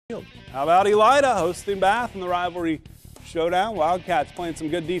How about Elida hosting Bath in the rivalry showdown? Wildcats playing some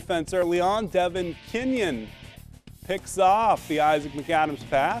good defense early on. Devin Kenyon picks off the Isaac McAdams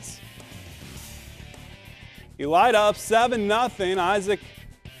pass. Elida up 7-0. Isaac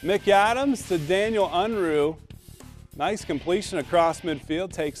McAdams to Daniel Unruh. Nice completion across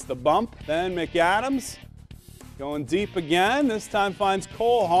midfield, takes the bump. Then McAdams going deep again. This time finds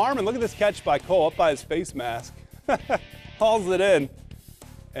Cole Harmon. Look at this catch by Cole up by his face mask. Hauls it in.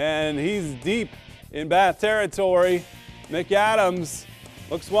 And he's deep in Bath territory. McAdams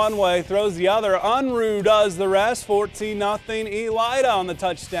looks one way, throws the other. Unruh does the rest. 14-0. Elida on the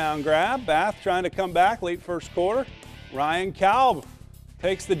touchdown grab. Bath trying to come back late first quarter. Ryan Kalb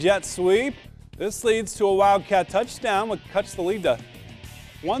takes the jet sweep. This leads to a Wildcat touchdown, which cuts the lead to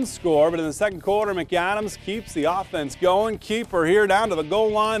one score. But in the second quarter, McAdams keeps the offense going. Keeper here down to the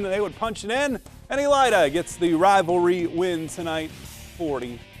goal line. They would punch it in. And Elida gets the rivalry win tonight,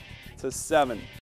 40-7.